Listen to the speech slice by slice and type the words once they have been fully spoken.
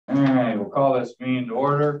All right, we'll call this meeting to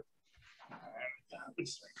order.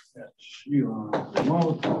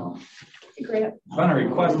 Remote. Been a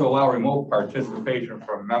request to allow remote participation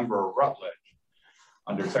from member Rutledge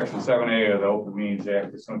under Section 7A of the Open Meetings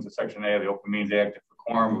Act. Pursuant to Section A of the Open Meetings Act, if a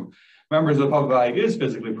quorum of members of the public body is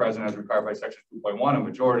physically present as required by Section 2.1, a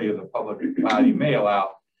majority of the public body may allow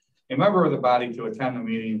a member of the body to attend the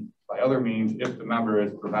meeting by other means if the member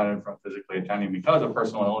is prevented from physically attending because of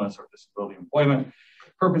personal illness or disability, employment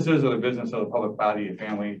purposes, or the business of the public body, a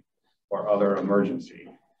family, or other emergency.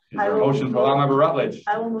 Is there a motion to allow member Rutledge?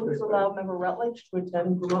 I will move to allow member Rutledge to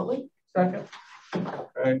attend remotely. Second.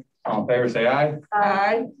 Okay. All in favor, say aye.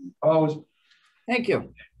 Aye. Opposed? Thank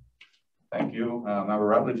you. Thank you. Member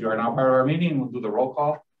Rutledge, you are now part of our meeting. We'll do the roll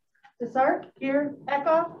call. Desart? Here.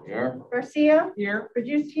 Eckhoff? Here. Garcia? Here.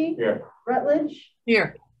 Brzezinski? Here. Rutledge?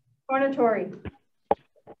 Here. Tornatori?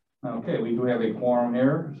 Okay, we do have a quorum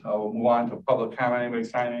here, so we'll move on to public comment. Anybody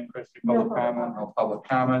sign in? Christy, public comment? No public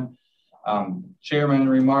comment. Chairman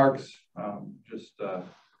remarks. Just a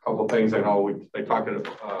couple of things. I know they talked at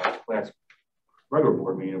last regular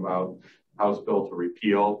board meeting about House bill to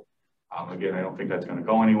repeal. Again, I don't think that's going to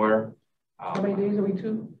go anywhere. How many days are we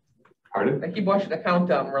to? Pardon? I keep watching the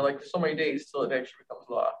countdown. We're like so many days till it actually becomes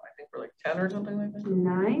law. I think we're like 10 or something like that.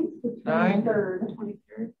 9. 9.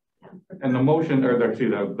 23rd. And the motion, or the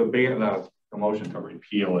motion to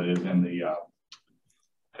repeal it is in the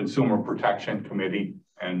Consumer Protection Committee,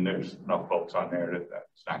 and there's enough votes on there that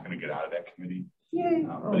that's not going to get out of that committee. Yay.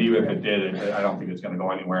 But even if it did, I don't think it's going to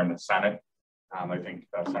go anywhere in the Senate. I think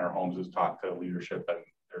Senator Holmes has talked to leadership, and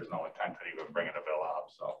there's no intent to even bringing a bill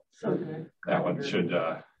out. So that one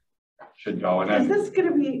should go. And then, is this going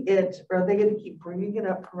to be it, or are they going to keep bringing it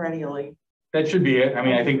up perennially? that should be it. I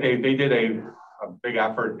mean, I think they did a big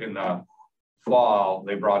effort in the fall.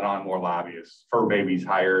 They brought on more lobbyists. Fur Babies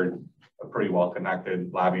hired a pretty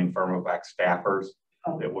well-connected lobbying firm of ex-staffers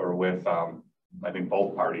that were with, I think,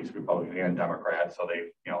 both parties, Republican and Democrat. So they,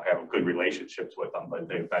 have good relationships with them, but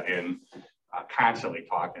they've been in constantly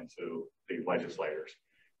talking to the legislators.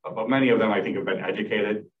 But many of them, I think, have been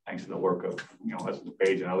educated thanks to the work of, us at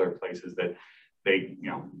DuPage and other places that they,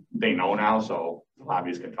 they know now. So the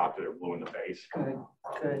lobbyists can talk to their blue in the face. Good,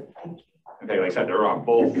 good. Thank you. Okay, like I said, they're on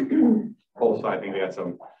both sides. I think they had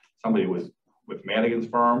somebody was with Madigan's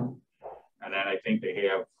firm, and then I think they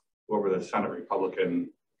have whoever the Senate Republican.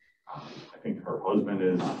 I think her husband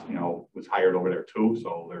is, was hired over there too.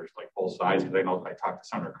 So there's like both sides. Because I know I talked to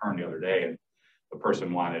Senator Kern the other day, and the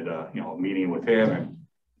person wanted a meeting with him, and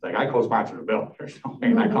like I co-sponsored the bill. There's no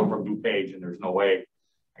way. I come from DuPage, and there's no way.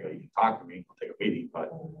 I go, you can talk to me. I'll take a meeting, but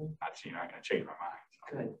not going to change my mind.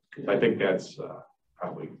 So, good. So I think that's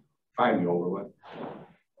probably finally over with.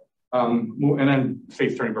 And then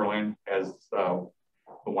State's Attorney Berlin has the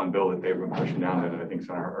one bill that they've been pushing down that I think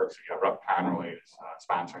Senator Rep. Conroy is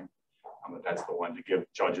sponsoring. But that's the one to give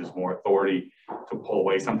judges more authority to pull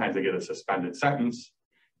away. Sometimes they get a suspended sentence,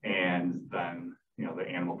 and then the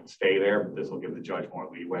animal can stay there. But this will give the judge more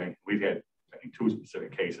leeway. We've had, I think, 2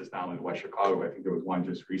 specific cases down in West Chicago. But I think there was one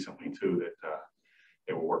just recently too that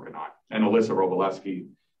they were working on. And Alyssa Robolewski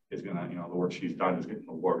is going to, the work she's done is getting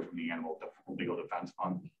the award from the Animal Legal Defense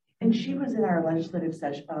Fund. And she was in our legislative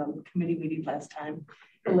session committee meeting last time.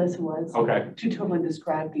 Alyssa was. Okay. To totally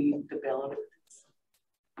describe the bill. It's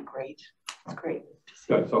great. It's great to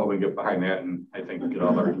see. Good. So we get behind that, and I think get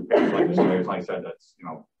all our legislators. Like I said, that's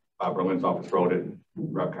Bob Berlin's office wrote it.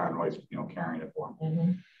 Rep. Conroy's carrying it for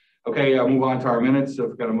him. Okay, move on to our minutes. So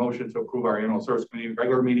we've got a motion to approve our annual service committee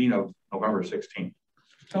regular meeting of November 16th.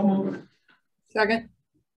 So moved. Second.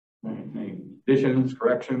 Any additions,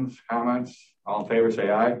 corrections, comments? All in favor,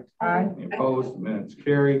 say aye. Aye. Any opposed? Minutes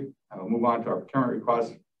carry. We'll move on to our current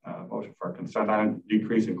request. Motion for consent on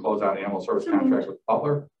decrease and close out animal service contract with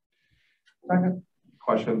Butler. Second.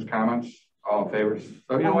 Questions, comments? All in favor?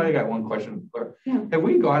 So I got one question. Yeah. Have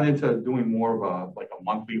we gone into doing more of a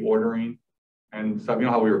monthly ordering and stuff?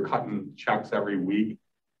 How we were cutting checks every week,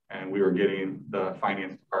 and we were getting the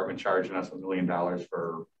finance department charging us $1 million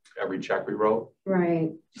for every check we wrote.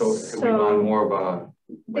 Right. So have we gone more of a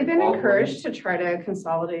they've been encouraged to try to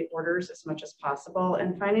consolidate orders as much as possible,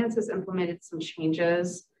 and finance has implemented some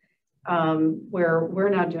changes where we're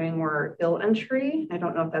now doing more bill entry. I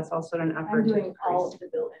don't know if that's also an effort to increase all of the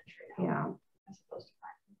bill entry. Yeah. As opposed to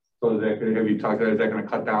So have you talked about, is that going to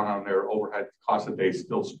cut down on their overhead costs that they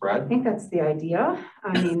still spread? I think that's the idea.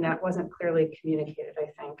 I mean, that wasn't clearly communicated, I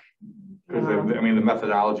think. Because the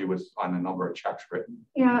methodology was on the number of checks written.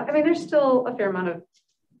 Yeah, I mean, there's still a fair amount of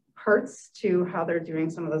parts to how they're doing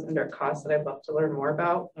some of those indirect costs that I'd love to learn more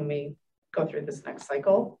about when we go through this next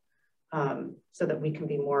cycle. so that we can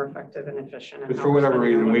be more effective and efficient. But for whatever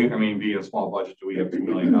reason, being a small budget, we have $2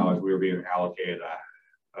 million. We were being allocated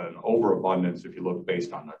an overabundance, if you look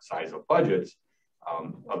based on the size of budgets,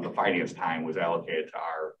 of the finance time was allocated to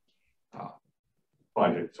our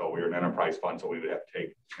budget. So we were an enterprise fund, so we would have to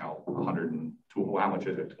take, 102, how much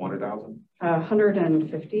is it, 200,000?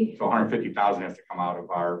 150. So 150,000 has to come out of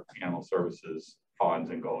our animal services funds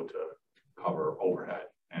and go to cover overhead.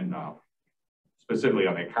 And specifically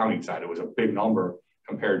on the accounting side, it was a big number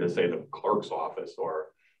compared to, say, the clerk's office, or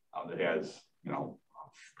that has,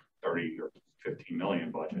 30 or 15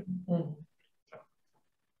 million budget. So.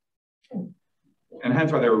 And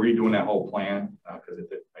hence why they were redoing that whole plan, because it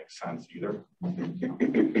didn't make sense either. All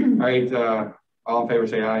right, all in favor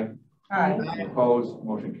say aye. Aye. Opposed,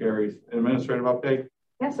 motion carries. Administrative update?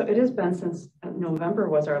 Yeah, so it has been since November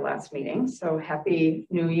was our last meeting. So happy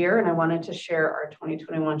new year. And I wanted to share our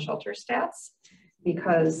 2021 shelter stats,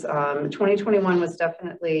 because 2021 was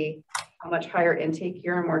definitely a much higher intake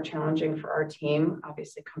year and more challenging for our team,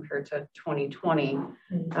 obviously compared to 2020.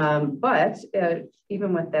 But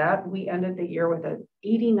even with that, we ended the year with an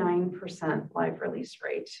 89% live release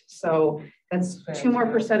rate. So that's 2 more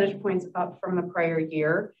percentage points up from the prior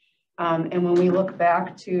year. And when we look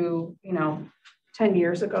back to, 10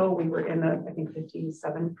 years ago, we were in the, I think,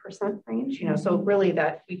 57% range, so really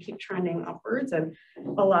that we keep trending upwards. And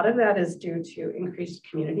a lot of that is due to increased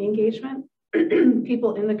community engagement.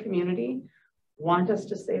 People in the community want us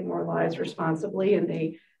to save more lives responsibly, and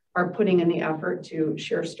they are putting in the effort to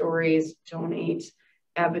share stories, donate,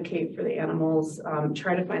 advocate for the animals,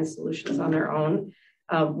 try to find solutions on their own.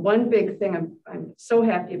 One big thing I'm so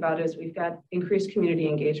happy about is we've got increased community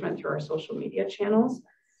engagement through our social media channels.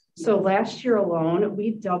 So last year alone,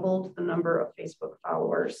 we doubled the number of Facebook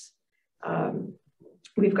followers.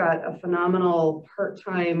 We've got a phenomenal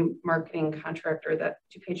part-time marketing contractor that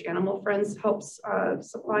DuPage Animal Friends helps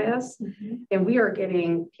supply us. And we are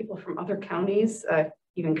getting people from other counties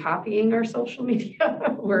even copying our social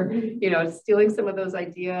media. We're, stealing some of those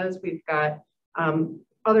ideas. We've got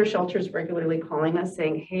other shelters regularly calling us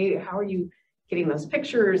saying, hey, how are you getting those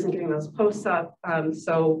pictures and getting those posts up?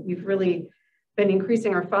 So we've really been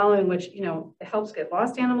increasing our following, which, it helps get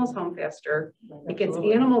lost animals home faster. It gets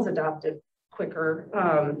animals adopted quicker.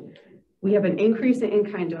 We have an increase in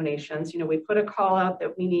in-kind donations. We put a call out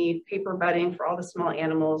that we need paper bedding for all the small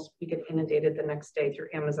animals. We get inundated the next day through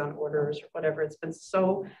Amazon orders or whatever. It's been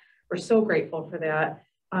we're so grateful for that.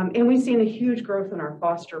 And we've seen a huge growth in our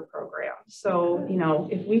foster program. So,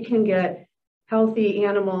 if we can get healthy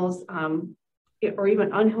animals, or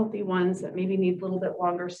even unhealthy ones that maybe need a little bit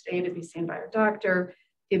longer stay to be seen by our doctor,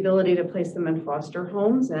 the ability to place them in foster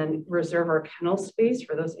homes and reserve our kennel space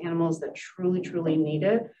for those animals that truly, truly need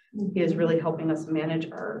it is really helping us manage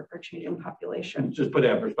our changing population. Just put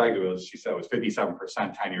that in perspective, as she said, it was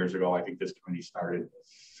 57% 10 years ago. I think this committee started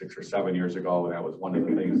 6 or 7 years ago. And that was one of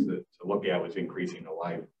the things to look at, was increasing the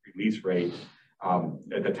live release rate.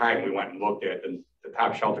 At the time, we went and looked at the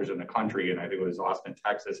top shelters in the country, and I think it was Austin,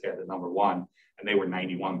 Texas had the #1, and they were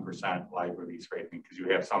 91% live release rate, because you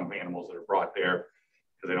have some animals that are brought there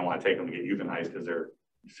because they don't want to take them to get euthanized because they're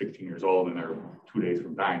 16 years old and they're 2 days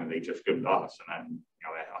from dying, and they just give them to us. And then,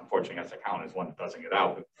 unfortunately, that's the count is one that doesn't get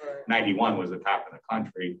out. But 91 was the top in the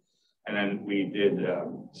country. And then we did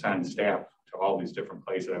send staff to all these different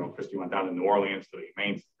places. I know Christy went down to New Orleans to the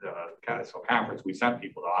Humane conference. We sent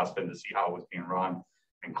people to Austin to see how it was being run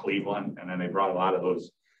in Cleveland. And then they brought a lot of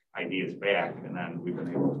those ideas back. And then we've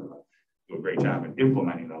been able to do a great job in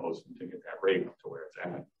implementing those to get that rate up to where it's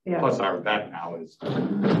at. Yeah. Plus our vet now is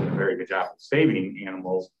doing a very good job of saving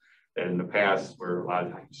animals that in the past were a lot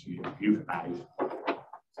of times euthanized.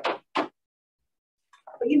 But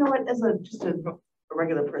you know what, as just a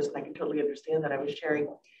regular person, I can totally understand that. I was sharing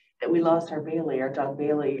that we lost our dog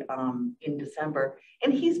Bailey in December,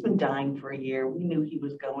 and he's been dying for a year. We knew he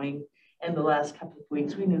was going, and the last couple of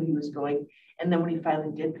weeks we knew he was going. And then when he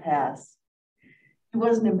finally did pass, he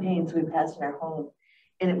wasn't in pain, so he passed in our home,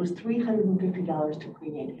 and it was $350 to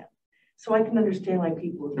cremate him. So I can understand why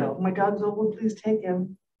people would go, "My dog's old, please take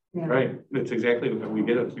him." Yeah. Right, that's exactly what we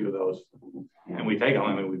get a few of those, and we take them.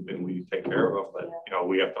 I mean, we take care of them, but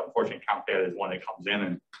we have to unfortunately count that as one that comes in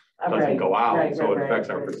and doesn't go out, so it affects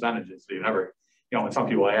our percentages. So you never, when some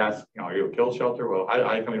people ask, are you a kill shelter? Well,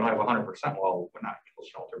 I we don't have 100%. Well, we're not a kill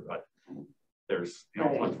shelter, but there's,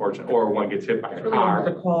 unfortunate, or one gets hit by a car.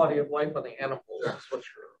 The quality of life on the animals.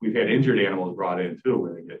 We've had injured animals brought in too,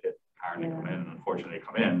 where they get hit by a car and they come in, and unfortunately they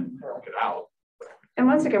come in and get out. And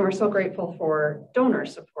once again, we're so grateful for donor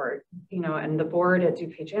support, and the board at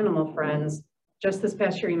DuPage Animal Friends. Just this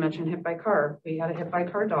past year, you mentioned hit by car. We had a hit by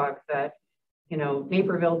car dog that, you know,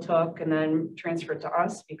 Naperville took and then transferred to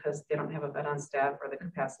us because they don't have a vet on staff or the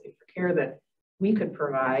capacity for care that we could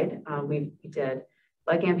provide. We did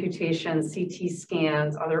leg amputations, CT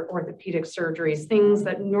scans, other orthopedic surgeries, things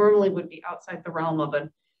that normally would be outside the realm of a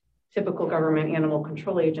typical government animal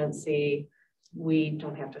control agency. We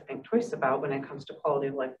don't have to think twice about when it comes to quality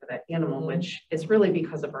of life for that animal, which is really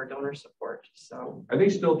because of our donor support. So are they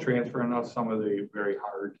still transferring us some of the very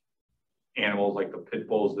hard animals like the pit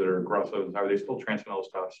bulls that are aggressive? Are they still transferring those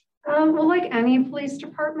to us? Well, like any police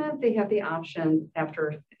department, they have the option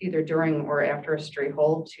after either during or after a stray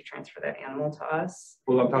hold to transfer that animal to us.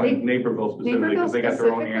 Well, I'm talking Naperville specifically because they got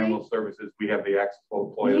their own animal services. We have the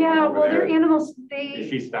expo employee. Yeah, well, their animals,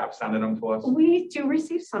 she stopped sending them to us. We do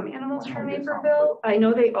receive some animals from Naperville. I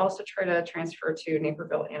know they also try to transfer to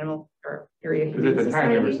Naperville Animal or Area Because at the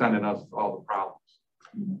time they were sending us all the problems.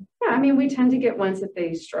 Yeah, I mean, we tend to get ones that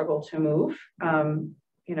they struggle to move.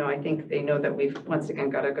 You know, I think they know that we've once again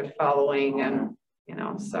got a good following, and you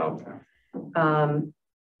know, so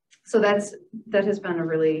so that has been a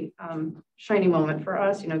really shiny moment for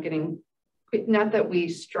us. You know, getting, not that we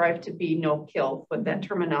strive to be no kill, but that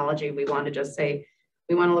terminology, we want to just say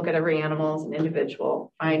we want to look at every animal as an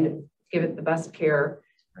individual, give it the best care,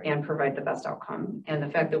 and provide the best outcome. And the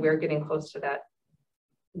fact that we're getting close to that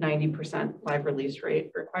 90% live release rate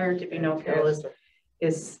required to be no kill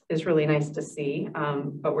is really nice to see.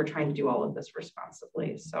 But we're trying to do all of this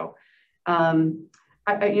responsibly. So, you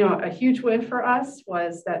know, a huge win for us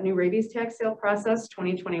was that new rabies tag sale process.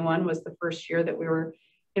 2021 was the first year that we were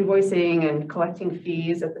invoicing and collecting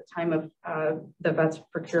fees at the time of the vets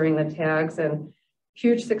procuring the tags, and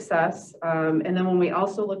huge success. And then when we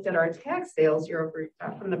also looked at our tag sales year over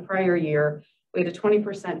from the prior year, we had a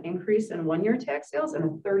 20% increase in one-year tag sales and a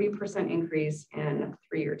 30% increase in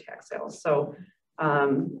three-year tag sales. So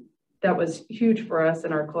that was huge for us,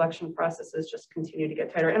 and our collection processes just continue to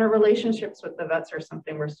get tighter. And our relationships with the vets are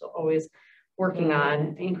something we're still always working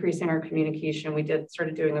on, increasing our communication. We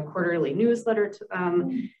started doing a quarterly newsletter to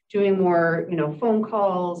them, doing more, you know, phone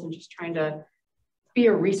calls, and just trying to be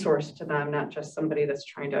a resource to them, not just somebody that's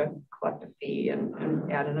trying to collect a fee and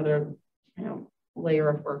add another, you know, layer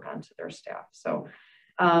of work onto their staff. So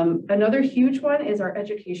another huge one is our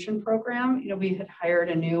education program. You know, we had hired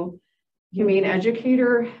a new humane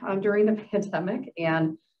educator during the pandemic,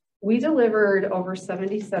 and we delivered over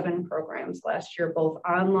 77 programs last year, both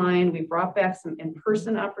online. We brought back some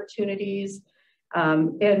in-person opportunities.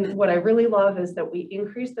 And what I really love is that we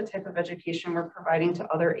increased the type of education we're providing to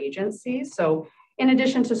other agencies. So in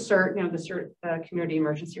addition to CERT, you know, the CERT Community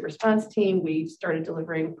Emergency Response Team, we started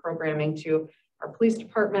delivering programming to our police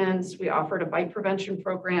departments. We offered a bite prevention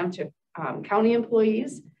program to county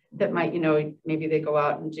employees that might, you know, maybe they go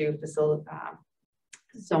out and do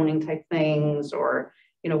zoning type things, or,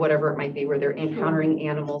 you know, whatever it might be, where they're encountering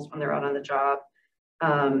animals when they're out on the job.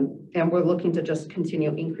 And we're looking to just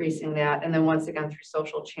continue increasing that. And then once again, through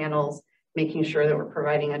social channels, making sure that we're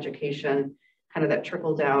providing education, kind of that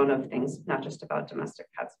trickle down of things, not just about domestic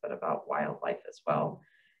pets, but about wildlife as well.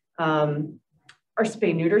 Our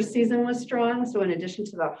spay neuter season was strong. So in addition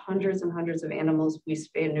to the hundreds and hundreds of animals we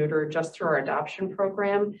spay and neuter just through our adoption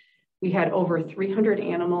program, we had over 300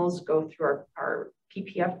 animals go through our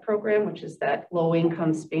PPF program, which is that low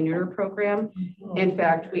income spay neuter program. In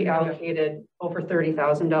fact, we allocated over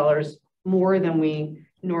 $30,000 more than we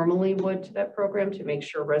normally would to that program to make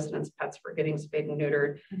sure residents' pets were getting spayed and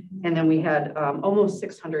neutered. And then we had almost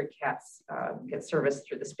 600 cats get serviced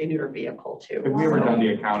through the spay neuter vehicle too. Have we ever done the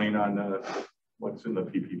accounting on what's in the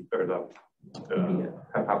PP or the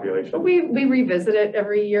pet population? We revisit it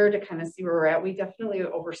every year to kind of see where we're at. We definitely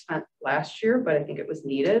overspent last year, but I think it was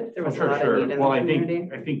needed. There was a lot of need in the community.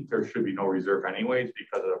 I think there should be no reserve anyways,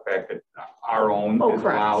 because of the fact that our own is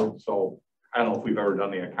allowed. So I don't know if we've ever done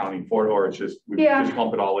the accounting for it, or it's just, we just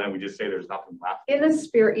lump it all in. We just say there's nothing left. In the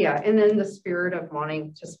spirit, and in the spirit of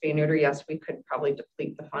wanting to spay neuter, yes, we could probably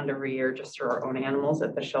deplete the fund every year just through our own animals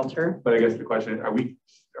at the shelter. But I guess the question is, are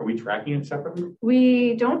we tracking it separately?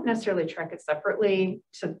 We don't necessarily track it separately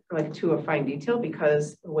to a fine detail,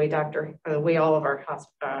 because the way all of our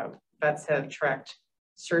vets have tracked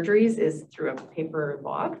surgeries is through a paper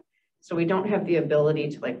log. So we don't have the ability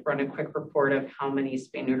to run a quick report of how many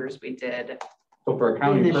spay neuters we did. So for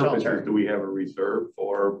accounting purposes, do we have a reserve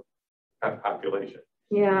for pet population?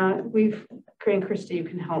 Yeah, and Christy, you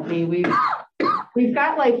can help me. We've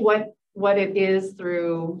got what it is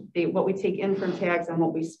through what we take in from tags and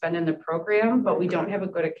what we spend in the program, but we don't have a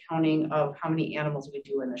good accounting of how many animals we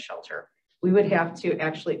do in the shelter. We would have to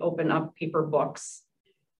actually open up paper books.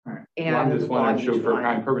 All right. And I'm just wondering, for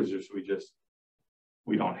accounting purposes, we just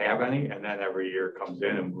we don't have any, and then every year comes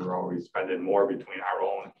in and we're always spending more between our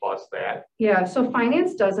own plus that. Yeah, so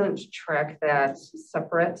finance doesn't track that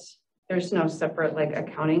separate. There's no separate like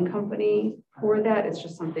accounting company for that. It's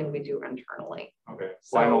just something we do internally. Okay,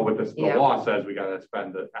 so I know what the yeah. law says, we gotta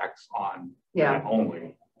spend the X on that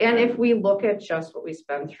only. And if we look at just what we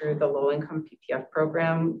spend through the low income PPF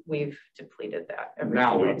program, we've depleted that every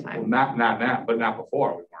single time. Not now, but not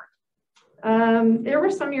before we weren't. There were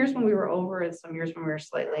some years when we were over and some years when we were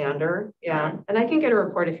slightly under. Yeah. Right. And I can get a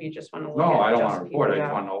report if you just want to look No, at I don't just want to report. I PPF.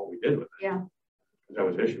 just want to know what we did with it. Yeah. Because that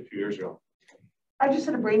was issued a few years ago. I just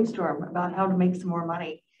had a brainstorm about how to make some more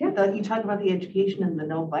money. Yeah. You talk about the education and the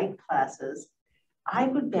no bite classes. I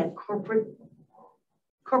would bet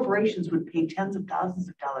corporations would pay tens of thousands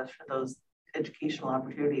of dollars for those educational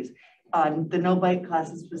opportunities. The no bite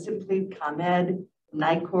classes, specifically ComEd,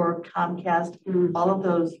 NICOR, Comcast, all of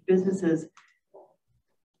those businesses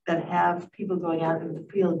that have people going out into the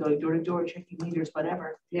field, going door to door, checking meters,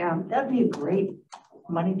 whatever. Yeah. That'd be a great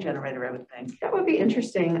money generator, I would think. That would be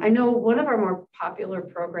interesting. I know one of our more popular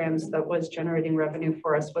programs that was generating revenue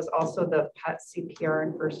for us was also the PET CPR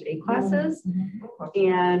and first aid classes.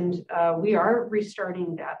 And we are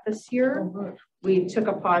restarting that this year. We took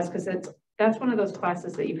a pause because that's one of those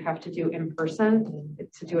classes that you have to do in person.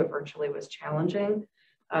 To do it virtually was challenging.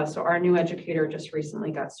 So our new educator just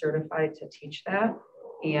recently got certified to teach that.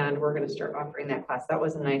 And we're going to start offering that class. That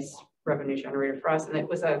was a nice revenue generator for us. And it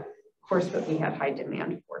was a course that we had high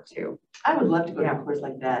demand for too. I would love to go to a course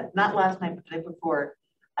like that. Not last night, but the day before,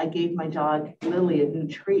 I gave my dog Lily a new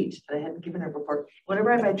treat that I hadn't given her before.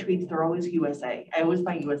 Whenever I buy treats, they're always USA. I always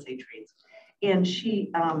buy USA treats. And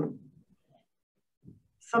she,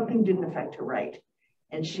 something didn't affect her right.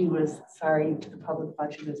 And she was, sorry to the public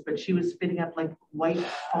watching this, but she was spitting up like white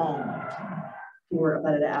foam for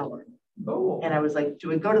about an hour. Oh. And I was like, do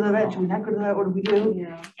we go to the vet? Do we not go to the vet? What do we do?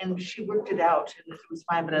 Yeah. And she worked it out and it was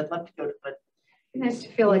fine, but I'd love to go to it. Nice to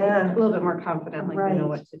feel like a little bit more confident, like we know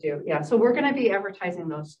Right. what to do. Yeah, so we're going to be advertising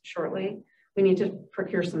those shortly. We need to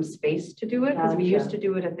procure some space to do it because we used to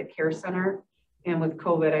do it at the care center. And with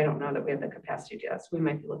COVID, I don't know that we have the capacity to do that. So we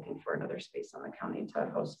might be looking for another space on the county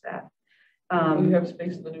to host that. Will you have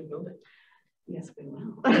space in the new building? Yes, we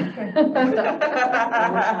will.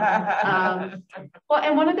 Well,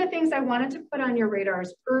 and one of the things I wanted to put on your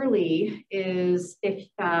radars early is if,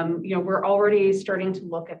 you know, we're already starting to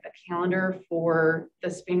look at the calendar for the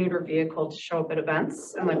spay neuter vehicle to show up at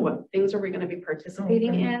events and like what things are we going to be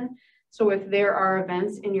participating in. So if there are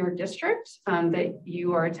events in your district that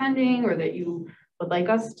you are attending or that you would like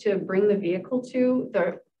us to bring the vehicle to,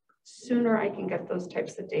 the sooner I can get those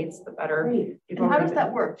types of dates, the better. Great. And how does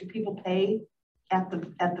that work? Do people pay at the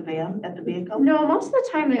vehicle? No, most of the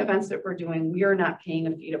time the events that we're doing, we are not paying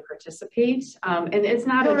a fee to participate. And it's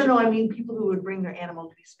not No, I mean people who would bring their animal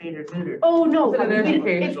to be spayed or neutered. Oh, no, It's an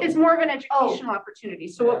educational. it's more of an educational opportunity.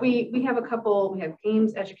 So what we have we have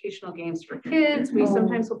games, educational games for kids. We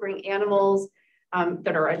sometimes will bring animals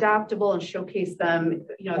that are adoptable and showcase them.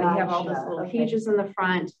 You know, they have all those little cages in the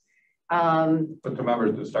front. But to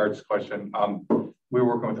remember the starts question, we were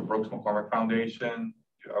working with the Brooks McCormick Foundation.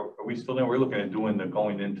 Are we still there? We're looking at doing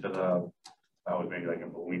going into the, that was maybe like in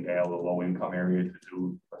Bloomingdale, the low income area to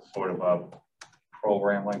do a sort of a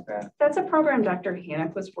program like that. That's a program Dr.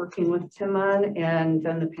 Hannock was working with Tim on, and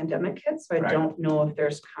then the pandemic hit. So I don't know if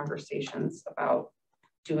there's conversations about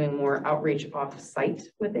doing more outreach off site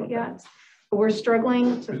with it yet. But we're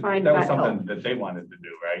struggling to find that was something that they wanted to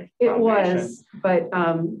do, right? It was, but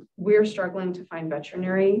we're struggling to find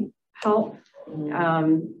veterinary help.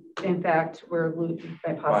 In fact, we're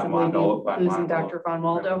possibly losing Dr. Von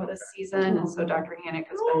Waldo this season. And so Dr. Hannock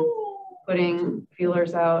has been putting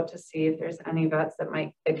feelers out to see if there's any vets that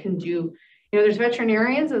can do, you know, there's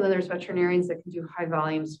veterinarians and then there's veterinarians that can do high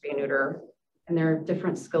volume spay neuter. And there are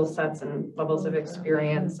different skill sets and levels of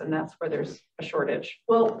experience. And that's where there's a shortage.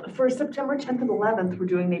 Well, for September 10th and 11th, we're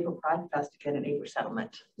doing Neighbor Pride Fest again at Neighbor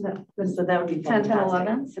Settlement. So that would be 10th and fantastic.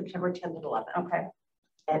 11th? September 10th and 11th. Okay.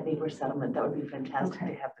 At Neighbor Settlement, that would be fantastic to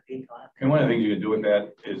have the vehicle out. And one of the things you can do with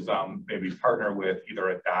that is maybe partner with either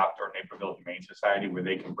Adopt or Naperville Humane Society where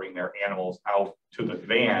they can bring their animals out to the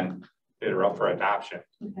van that are up for adoption.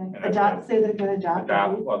 Okay. Adopt, say they're going to adopt.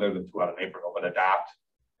 Well, they're the two out of Naperville, but Adopt.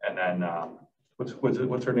 And then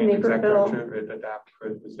what's her name? Naperville. Adopt,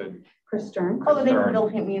 is it Chris Stern. Oh, the Naperville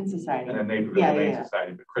Humane Society. and then Naperville Humane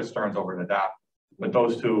Society, but Chris Stern's over at Adopt. But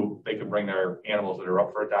those two, they can bring their animals that are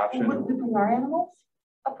up for adoption. Wouldn't we bring our animals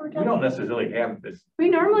up for adoption? We don't necessarily have this. We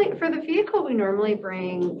normally, for the vehicle, we normally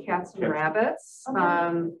bring cats and rabbits.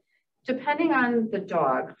 Okay. Depending on the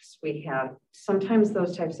dogs we have, sometimes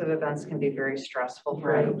those types of events can be very stressful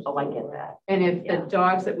for Right. you. Oh, I get that. And if Yeah. the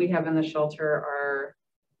dogs that we have in the shelter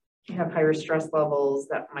have higher stress levels,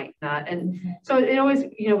 that might not. And so it always,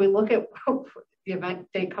 we look at the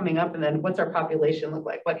event day coming up, and then what's our population look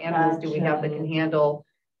like? What animals do we have that can handle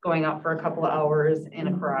going out for a couple of hours in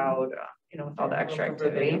a crowd, with all the extra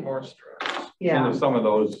activity? More stress. Yeah. And some of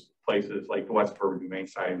those places, like the West Suburban Humane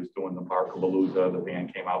Society was doing the Barkapalooza, the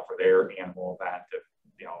band came out for their animal event. If,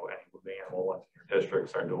 any of the animal ones in your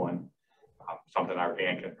districts are doing something, our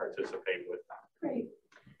band can participate with them. Great.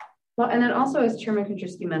 Well, and then also, as Chairman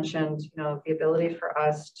Kondrowski mentioned, the ability for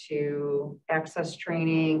us to access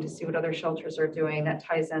training, to see what other shelters are doing, that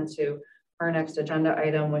ties into our next agenda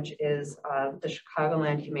item, which is the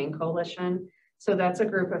Chicagoland Humane Coalition. So that's a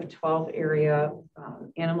group of 12 area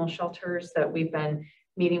animal shelters that we've been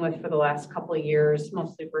meeting with for the last couple of years,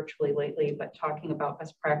 mostly virtually lately, but talking about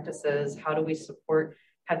best practices. How do we support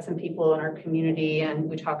pets and people in our community? And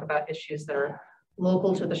we talk about issues that are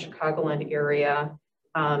local to the Chicagoland area.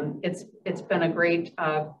 It's been a great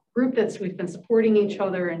group we've been supporting each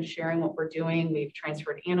other and sharing what we're doing. We've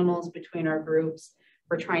transferred animals between our groups.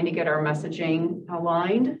 We're trying to get our messaging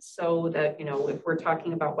aligned so that, if we're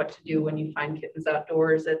talking about what to do when you find kittens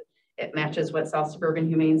outdoors, it matches what South Suburban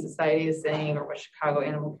Humane Society is saying or what Chicago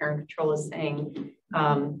Animal Care and Control is saying.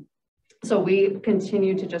 So we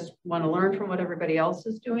continue to just want to learn from what everybody else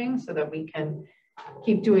is doing so that we can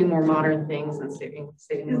keep doing more modern things and saving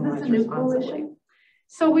more lives responsibly.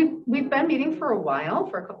 So we've been meeting for a while,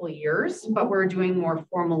 for a couple of years, but we're doing more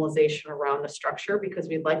formalization around the structure because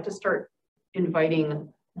we'd like to start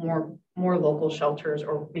inviting more local shelters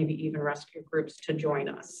or maybe even rescue groups to join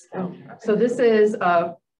us. So this is,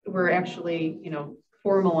 we're actually,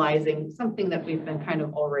 formalizing something that we've been kind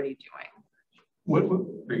of already doing. With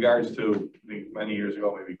regards to many years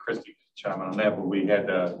ago, maybe Christy chime on that, but we had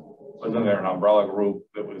wasn't there an umbrella group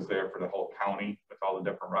that was there for the whole county with all the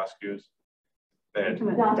different rescues?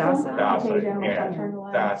 DASA,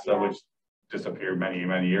 which disappeared many,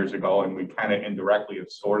 many years ago, and we kind of indirectly have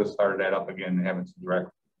sort of started that up again, having some direct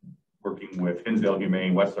working with Hinsdale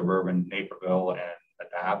Humane, West Suburban, Naperville, and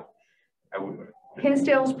ADAPT.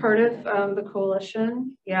 Hinsdale's part of the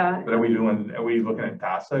coalition, yeah. But are we looking at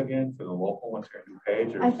DASA again for the local ones here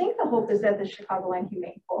in DuPage? I think the hope is that the Chicagoland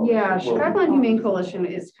Humane Coalition. Yeah, Chicagoland Humane Coalition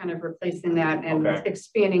is kind of replacing that and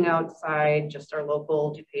expanding outside just our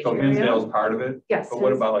local DuPage so area. Hinsdale's part of it? Yes. But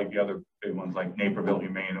what about like the other big ones like Naperville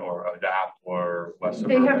Humane or ADAPT or West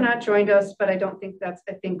Suburban? They have not joined us, but I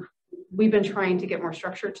think we've been trying to get more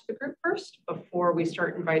structure to the group first before we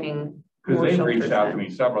start inviting. Because they've reached out to me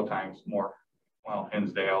several times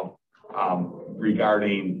Hinsdale,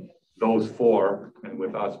 regarding those four, and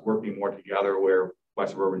with us working more together, where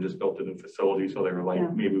West Suburban just built a new facility, so they were like,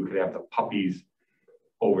 maybe we could have the puppies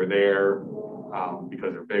over there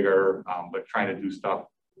because they're bigger, but trying to do stuff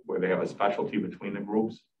where they have a specialty between the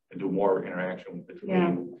groups and do more interaction between.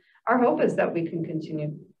 Yeah, our hope is that we can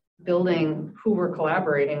continue building who we're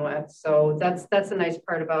collaborating with. So that's a nice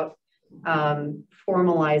part about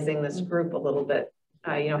formalizing this group a little bit.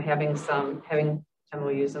 Having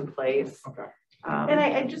MOUs in place. Okay. And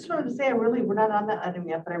I just wanted to say, we're not on that item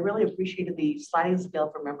yet, but I really appreciated the sliding scale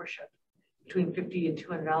for membership between $50 and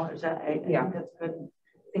 $200. I think that's good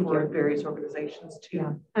for various organizations too.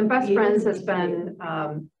 Yeah. And Best Friends has been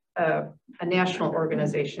a national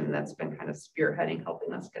organization that's been kind of spearheading,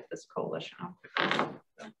 helping us get this coalition off.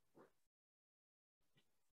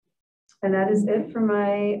 And that is it for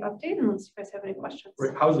my update, unless you guys have any questions.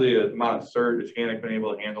 How's the amount of surgery? Has Hannah been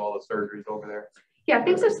able to handle all the surgeries over there? Yeah,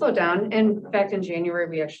 things have slowed down. In fact, in January,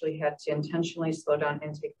 we actually had to intentionally slow down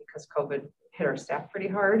intake because COVID hit our staff pretty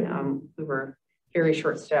hard. We were very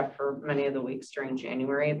short staffed for many of the weeks during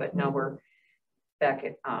January, but now we're back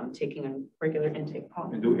at taking a regular intake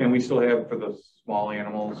call. And we still have, for the small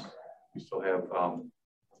animals, we still have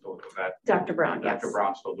Dr. Brown, yes. Dr.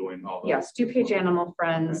 Brown still doing all those. Yes, DuPage Animal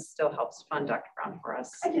Friends still helps fund Dr. Brown for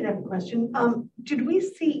us. I did have a question. Did we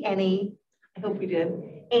see any, I hope we did,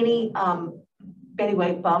 any Betty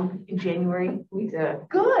White bump in January? We did.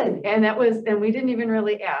 Good. And we didn't even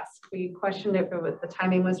really ask. We questioned if the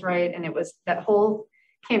timing was right. And that whole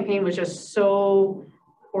campaign was just so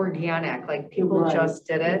organic. Like people just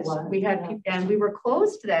did it. We had people, and we were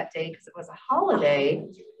closed that day because it was a holiday.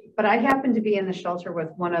 But I happened to be in the shelter with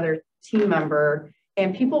one other team member,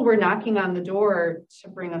 and people were knocking on the door to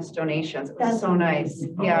bring us donations. It was so nice.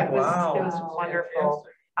 Yeah, it was wonderful.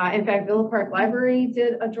 In fact, Villa Park Library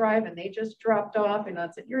did a drive, and they just dropped off, and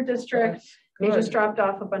that's at your district. They just dropped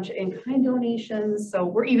off a bunch of in-kind donations. So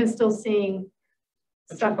we're even still seeing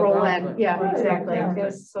stuff trickle roll down, in. but- Yeah, exactly. Yeah. It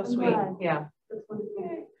was so sweet. glad. Yeah.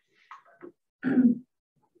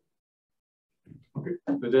 Okay,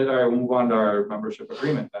 with that, I will move on to our membership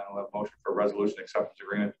agreement. Then I'll have a motion for resolution acceptance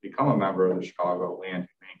agreement to become a member of the Chicago Land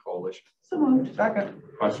Humane Coalition. So moved. Second.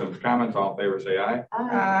 Questions, comments, all in favor, say aye.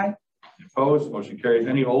 Aye. Opposed, motion carries.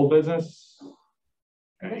 Any old business?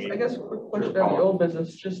 I guess quick question on the old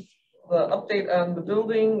business, just the update on the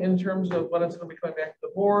building in terms of when it's gonna be coming back to the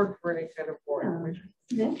board for any kind of more information.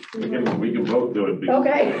 We can both do it.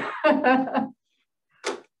 Okay.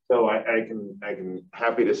 So I can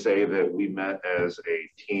happy to say that we met as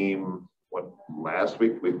a team, last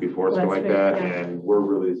week before, something like that, yeah. and we're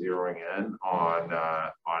really zeroing in on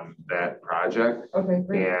that project. Okay,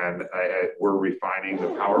 great. And we're refining the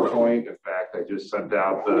PowerPoint. In fact, I just sent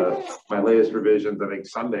out my latest revisions, I think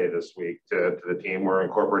Sunday this week to the team. We're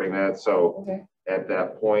incorporating that. So Okay. at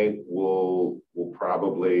that point, we'll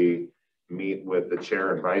probably meet with the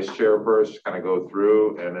chair and vice chair first, kind of go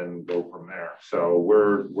through and then go from there. So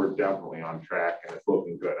we're definitely on track and it's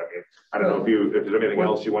looking good. I mean, I don't know if there's anything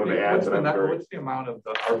else you wanted to add. What's the amount of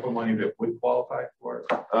the ARPA money that would qualify for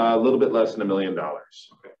it? A little bit less than $1 million.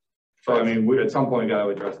 Okay. So I mean, at some point, we got to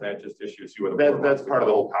address that issue, see what the That's part of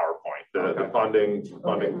the whole PowerPoint, the funding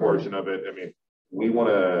Okay. portion of it. I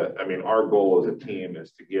mean, our goal as a team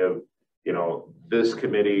is to give, this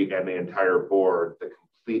committee and the entire board the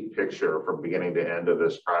complete picture from beginning to end of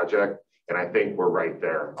this project. And I think we're right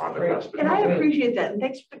there on the Great. cusp. And I appreciate that. And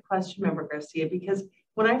thanks for the question, Member Garcia, because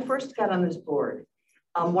when I first got on this board,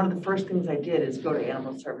 one of the first things I did is go to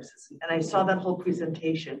Animal Services. And I saw that whole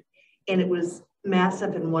presentation and it was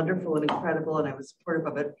massive and wonderful and incredible. And I was supportive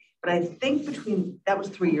of it. But I think that was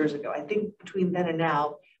 3 years ago. I think between then and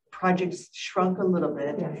now, projects shrunk a little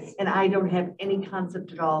bit. Yes. And I don't have any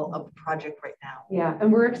concept at all of the project right now. Yeah,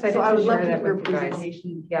 and we're excited So I to would love share to that hear a with you guys.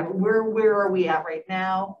 presentation. Yeah. Where are we at right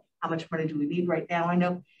now? How much money do we need right now? I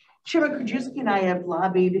know Chairman Krajewski and I have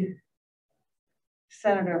lobbied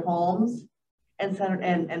Senator Holmes and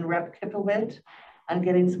Rep. Kipowit on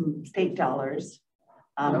getting some state dollars.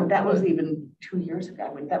 But that was even 2 years ago.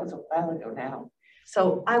 I mean, that was a while ago now.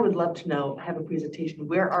 So I would love to have a presentation.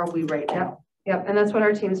 Where are we right now? Yep, and that's what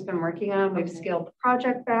our team's been working on. We've scaled the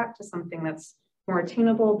project back to something that's more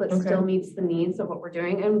attainable, but still meets the needs of what we're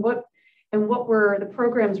doing and what the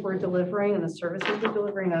programs we're delivering and the services we're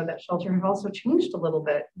delivering out of that shelter have also changed a little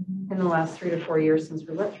bit in the last 3 to 4 years since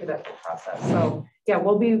we went through that whole process. So yeah,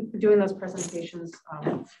 we'll be doing those presentations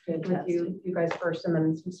with you guys first, and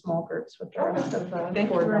then some small groups with the rest of the Thank you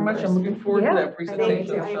board very much. members. I'm looking forward to that presentation.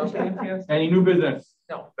 Thank you. So fantastic. Any new business?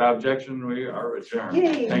 No. The objection, we are adjourned.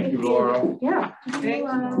 Yay, Thank you, Laura. Yeah.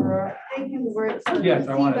 Thanks, Laura. Thank you. We're Yes,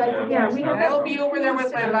 I wanted to. Yeah, we have- I'll be over there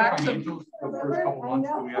with my box of. The first couple months,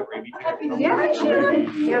 do we have rabies? Yeah, sure.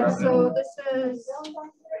 Yeah, so this is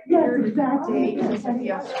your date. This is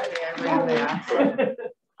yesterday. I ran that.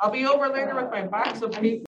 I'll be over later with my box of paper.